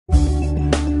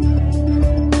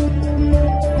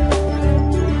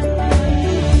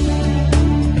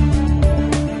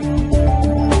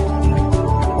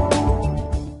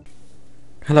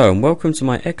Hello and welcome to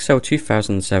my Excel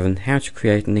 2007 How to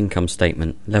Create an Income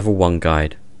Statement Level 1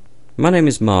 guide. My name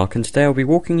is Mark and today I'll be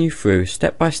walking you through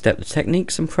step by step the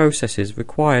techniques and processes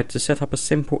required to set up a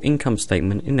simple income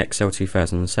statement in Excel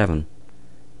 2007.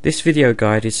 This video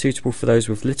guide is suitable for those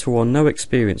with little or no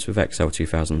experience with Excel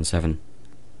 2007.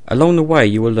 Along the way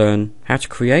you will learn how to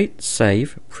create,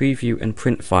 save, preview and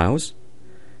print files,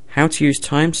 how to use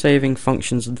time-saving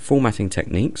functions and formatting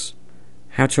techniques,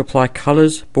 how to apply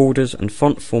colours, borders and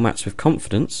font formats with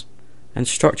confidence, and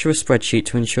structure a spreadsheet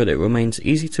to ensure that it remains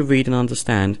easy to read and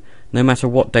understand no matter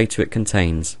what data it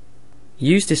contains.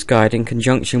 Use this guide in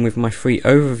conjunction with my free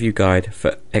overview guide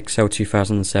for Excel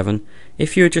 2007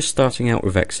 if you are just starting out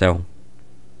with Excel.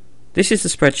 This is the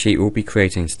spreadsheet we'll be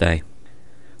creating today.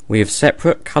 We have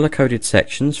separate colour-coded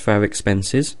sections for our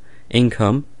expenses,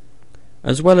 income,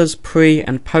 as well as pre-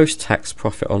 and post-tax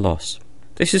profit or loss.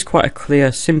 This is quite a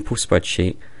clear, simple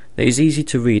spreadsheet that is easy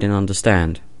to read and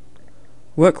understand.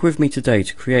 Work with me today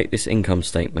to create this income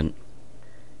statement.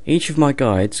 Each of my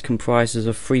guides comprises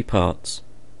of 3 parts.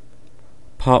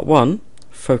 Part 1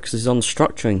 focuses on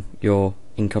structuring your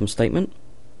income statement.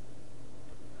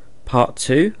 Part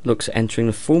 2 looks at entering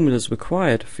the formulas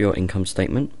required for your income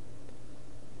statement.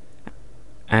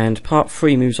 And Part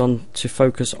 3 moves on to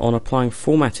focus on applying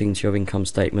formatting to your income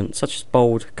statement, such as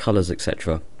bold, colours,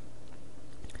 etc.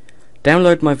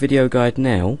 Download my video guide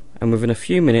now, and within a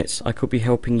few minutes I could be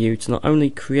helping you to not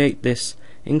only create this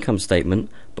income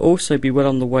statement, but also be well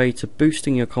on the way to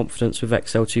boosting your confidence with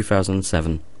Excel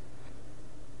 2007.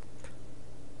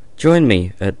 Join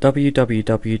me at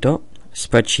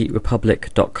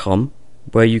www.spreadsheetrepublic.com,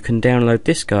 where you can download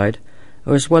this guide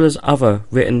as well as other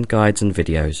written guides and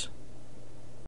videos.